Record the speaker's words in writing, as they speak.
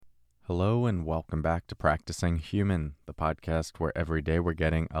Hello and welcome back to Practicing Human, the podcast where every day we're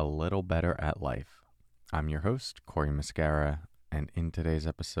getting a little better at life. I'm your host, Corey Mascara, and in today's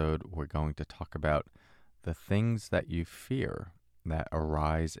episode, we're going to talk about the things that you fear that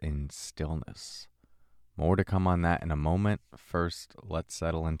arise in stillness. More to come on that in a moment. First, let's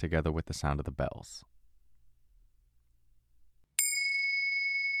settle in together with the sound of the bells.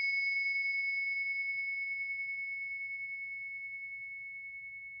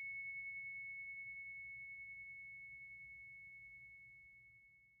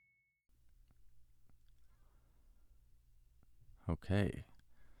 Okay,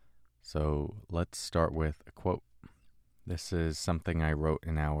 so let's start with a quote. This is something I wrote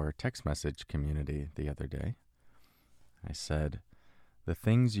in our text message community the other day. I said, "The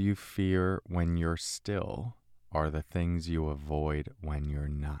things you fear when you're still are the things you avoid when you're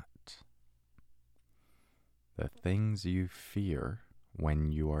not." The things you fear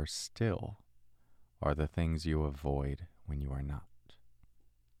when you are still are the things you avoid when you are not.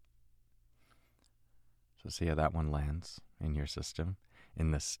 So see how that one lands in your system,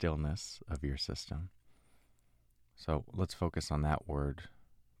 in the stillness of your system. So let's focus on that word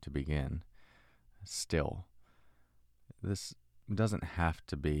to begin. Still. This doesn't have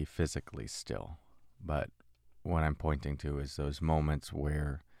to be physically still, but what I'm pointing to is those moments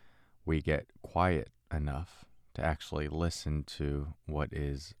where we get quiet enough to actually listen to what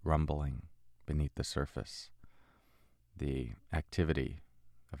is rumbling beneath the surface, the activity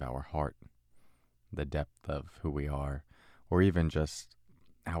of our heart, the depth of who we are, or even just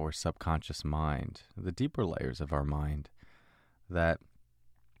our subconscious mind, the deeper layers of our mind that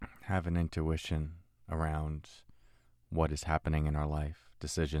have an intuition around what is happening in our life,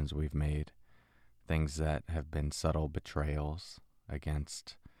 decisions we've made, things that have been subtle betrayals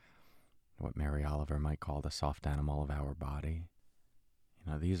against what Mary Oliver might call the soft animal of our body.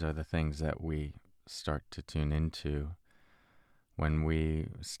 These are the things that we start to tune into when we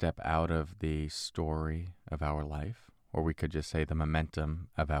step out of the story of our life, or we could just say the momentum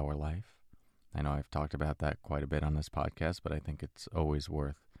of our life. I know I've talked about that quite a bit on this podcast, but I think it's always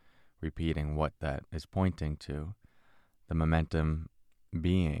worth repeating what that is pointing to. The momentum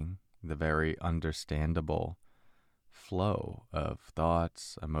being the very understandable flow of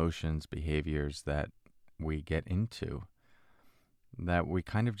thoughts, emotions, behaviors that we get into, that we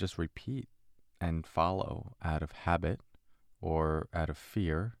kind of just repeat and follow out of habit, or out of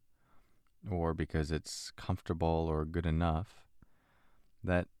fear, or because it's comfortable or good enough,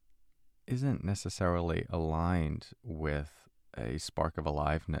 that isn't necessarily aligned with a spark of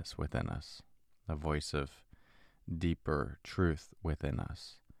aliveness within us, a voice of deeper truth within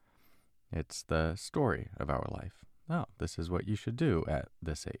us. It's the story of our life. Oh, this is what you should do at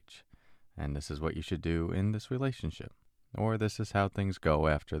this age, and this is what you should do in this relationship, or this is how things go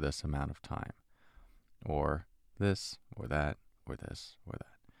after this amount of time, or this or that or this or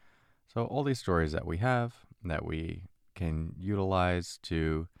that. So all these stories that we have that we can utilize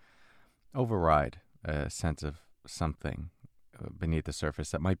to override a sense of something beneath the surface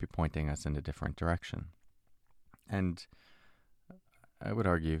that might be pointing us in a different direction. And I would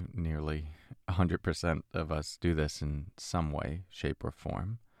argue nearly 100% of us do this in some way, shape, or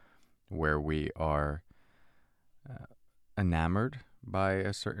form, where we are enamored by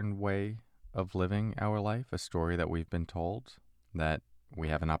a certain way of living our life, a story that we've been told, that we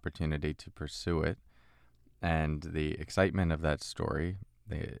have an opportunity to pursue it, and the excitement of that story,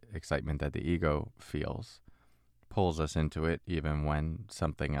 the excitement that the ego feels, pulls us into it even when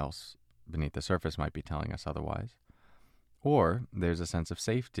something else beneath the surface might be telling us otherwise. Or there's a sense of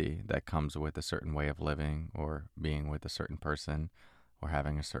safety that comes with a certain way of living, or being with a certain person, or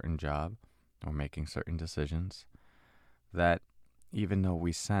having a certain job, or making certain decisions, that even though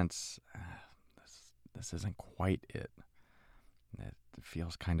we sense this isn't quite it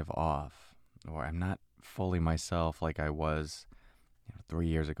feels kind of off, or I'm not fully myself like I was 3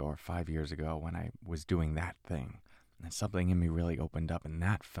 years ago or 5 years ago when I was doing that thing, and something in me really opened up and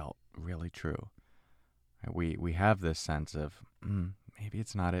that felt really true. We have this sense of maybe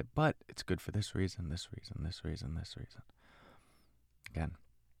it's not it, but it's good for this reason, this reason, this reason, this reason. Again,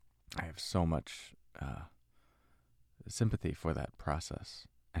 I have so much sympathy for that process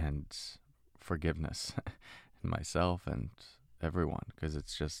and forgiveness in myself and everyone, because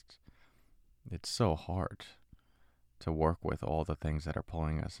it's so hard to work with all the things that are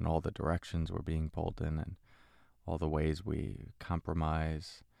pulling us and all the directions we're being pulled in and all the ways we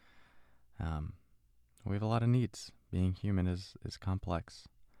compromise. We have a lot of needs. Being human is complex.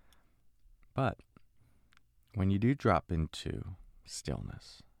 But when you do drop into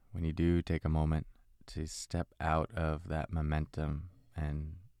stillness, when you do take a moment to step out of that momentum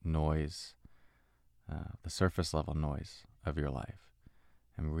and noise, the surface level noise of your life,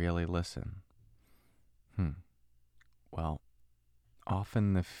 and really listen. Well,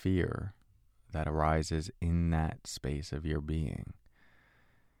 often the fear that arises in that space of your being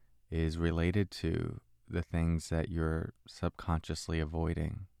is related to the things that you're subconsciously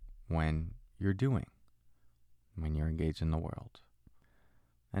avoiding when you're doing, when you're engaged in the world.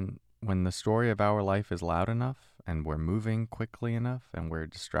 And when the story of our life is loud enough and we're moving quickly enough and we're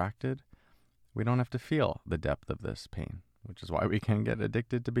distracted, we don't have to feel the depth of this pain, which is why we can get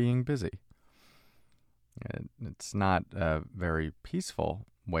addicted to being busy. It's not a very peaceful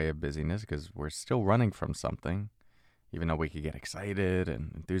way of busyness because we're still running from something, even though we could get excited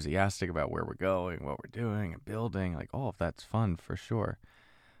and enthusiastic about where we're going, what we're doing, and building. Like, all of that's fun for sure.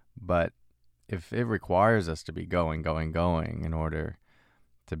 But if it requires us to be going in order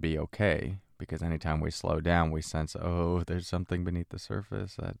to be okay, because anytime we slow down, we sense, oh, there's something beneath the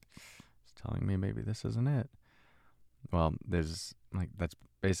surface that is telling me maybe this isn't it. Well, that's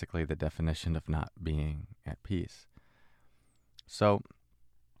basically the definition of not being at peace. So,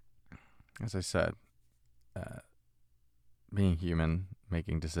 as I said, being human,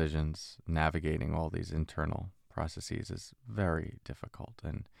 making decisions, navigating all these internal processes is very difficult.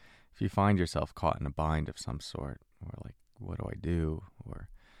 And if you find yourself caught in a bind of some sort, or like, what do I do? Or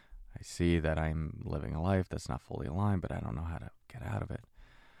I see that I'm living a life that's not fully aligned, but I don't know how to get out of it.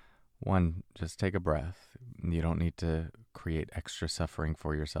 One, just take a breath. You don't need to create extra suffering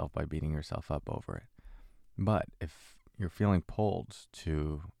for yourself by beating yourself up over it. But if you're feeling pulled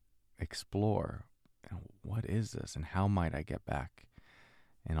to explore, what is this and how might I get back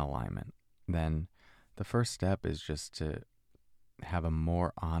in alignment, then the first step is just to have a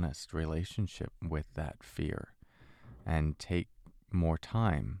more honest relationship with that fear and take more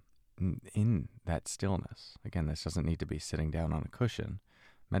time in that stillness. Again, this doesn't need to be sitting down on a cushion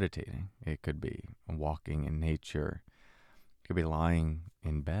meditating. It could be walking in nature. It could be lying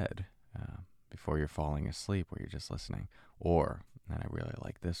in bed before you're falling asleep where you're just listening. Or, and I really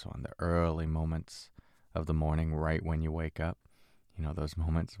like this one, the early moments of the morning right when you wake up. You know, those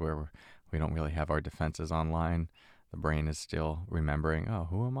moments where we don't really have our defenses online. The brain is still remembering, oh,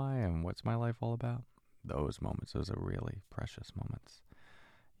 who am I and what's my life all about? Those moments, those are really precious moments.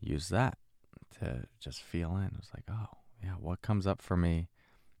 Use that to just feel in. It's like, oh, yeah, what comes up for me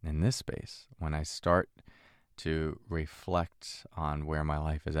in this space when I start to reflect on where my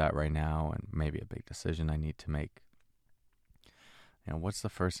life is at right now and maybe a big decision I need to make. What's the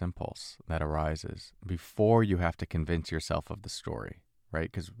first impulse that arises before you have to convince yourself of the story, right?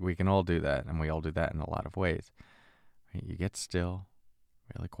 Because we can all do that, and we all do that in a lot of ways. Right? You get still,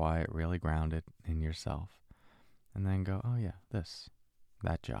 really quiet, really grounded in yourself, and then go, oh yeah,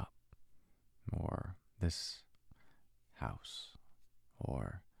 that job, or this house,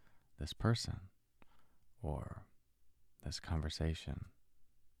 or this person, or this conversation,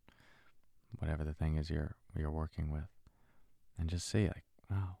 whatever the thing is you're working with. And just see, like,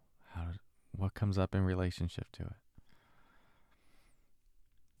 wow, what comes up in relationship to it?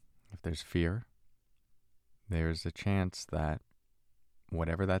 If there's fear, there's a chance that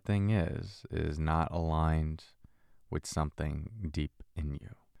whatever that thing is not aligned with something deep in you.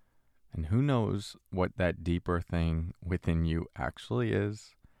 And who knows what that deeper thing within you actually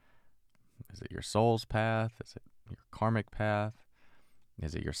is? Is it your soul's path? Is it your karmic path?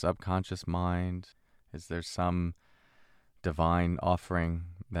 Is it your subconscious mind? Is there some divine offering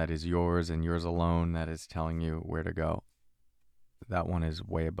that is yours and yours alone that is telling you where to go? That one is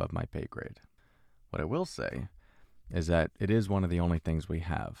way above my pay grade. What I will say is that it is one of the only things we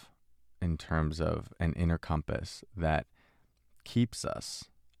have in terms of an inner compass that keeps us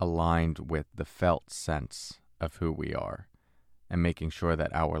aligned with the felt sense of who we are and making sure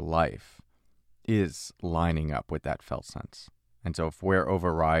that our life is lining up with that felt sense. And so if we're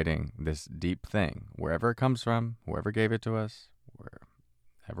overriding this deep thing, wherever it comes from, whoever gave it to us,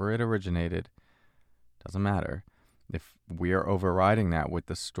 wherever it originated, doesn't matter. If we are overriding that with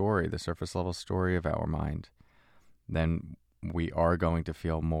the story, the surface level story of our mind, then we are going to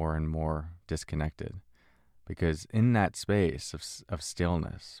feel more and more disconnected. Because in that space of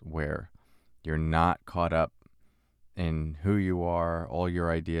stillness where you're not caught up in who you are, all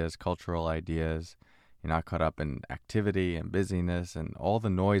your ideas, cultural ideas, you're not caught up in activity and busyness and all the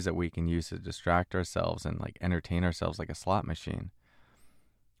noise that we can use to distract ourselves and like entertain ourselves like a slot machine,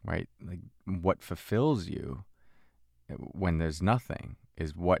 right? Like what fulfills you when there's nothing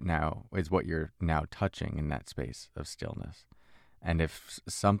is what you're now touching in that space of stillness. And if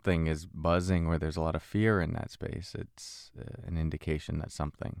something is buzzing or there's a lot of fear in that space, it's an indication that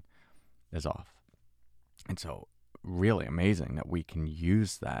something is off. And so really amazing that we can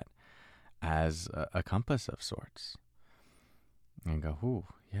use that as a compass of sorts and go, ooh,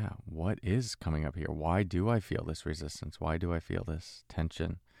 yeah, what is coming up here? Why do I feel this resistance? Why do I feel this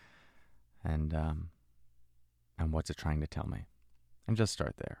tension? And what's it trying to tell me? And just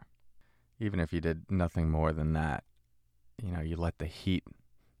start there. Even if you did nothing more than that, you let the heat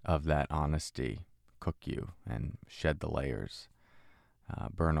of that honesty cook you and shed the layers,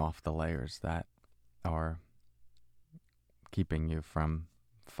 burn off the layers that are keeping you from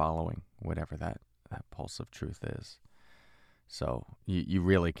following whatever that pulse of truth is. So you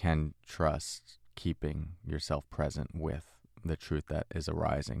really can trust keeping yourself present with the truth that is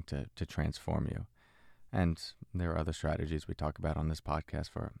arising to transform you. And there are other strategies we talk about on this podcast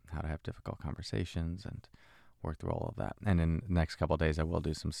for how to have difficult conversations and work through all of that. And in the next couple of days, I will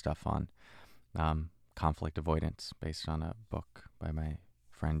do some stuff on conflict avoidance based on a book by my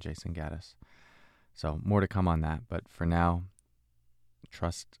friend Jason Gaddis. So more to come on that. But for now,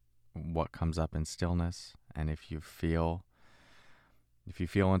 trust what comes up in stillness. And if you feel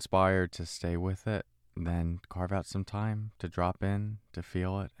inspired to stay with it, then carve out some time to drop in, to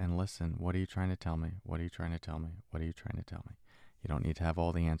feel it, and listen. What are you trying to tell me? What are you trying to tell me? What are you trying to tell me? You don't need to have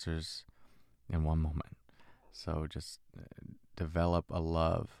all the answers in one moment. So just develop a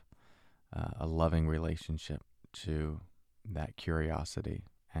loving relationship to that curiosity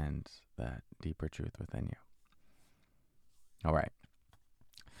and that deeper truth within you. All right.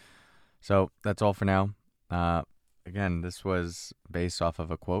 So that's all for now. Again, this was based off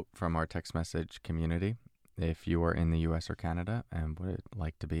of a quote from our text message community. If you are in the U.S. or Canada and would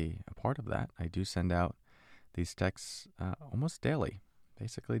like to be a part of that, I do send out these texts almost daily,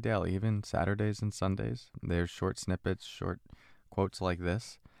 basically daily, even Saturdays and Sundays. There's short snippets, short quotes like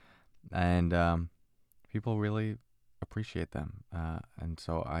this, and people really appreciate them. And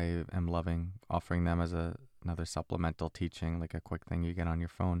so I am loving offering them as another supplemental teaching, like a quick thing you get on your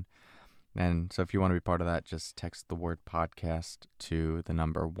phone. And so if you want to be part of that, just text the word podcast to the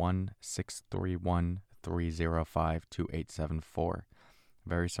number 1-631-305-2874.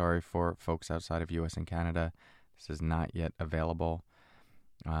 Very sorry for folks outside of U.S. and Canada. This is not yet available.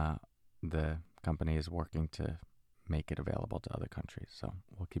 The company is working to make it available to other countries. So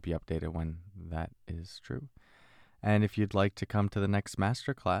we'll keep you updated when that is true. And if you'd like to come to the next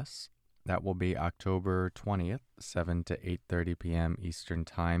masterclass, that will be October 20th, 7 to 8:30 p.m. Eastern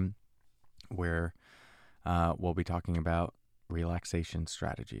Time, where we'll be talking about relaxation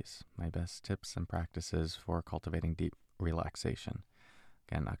strategies, my best tips and practices for cultivating deep relaxation.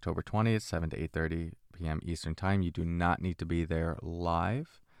 Again, October 20th, 7 to 8:30 p.m. Eastern Time. You do not need to be there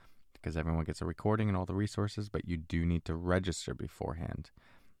live because everyone gets a recording and all the resources, but you do need to register beforehand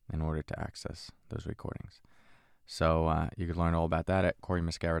in order to access those recordings. So you can learn all about that at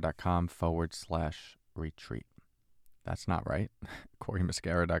CoreyMuscara.com/retreat. That's not right.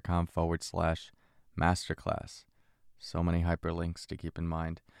 CoreyMuscara.com/masterclass. So many hyperlinks to keep in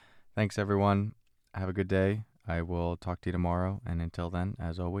mind. Thanks, everyone. Have a good day. I will talk to you tomorrow. And until then,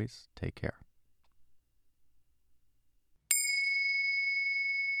 as always, take care.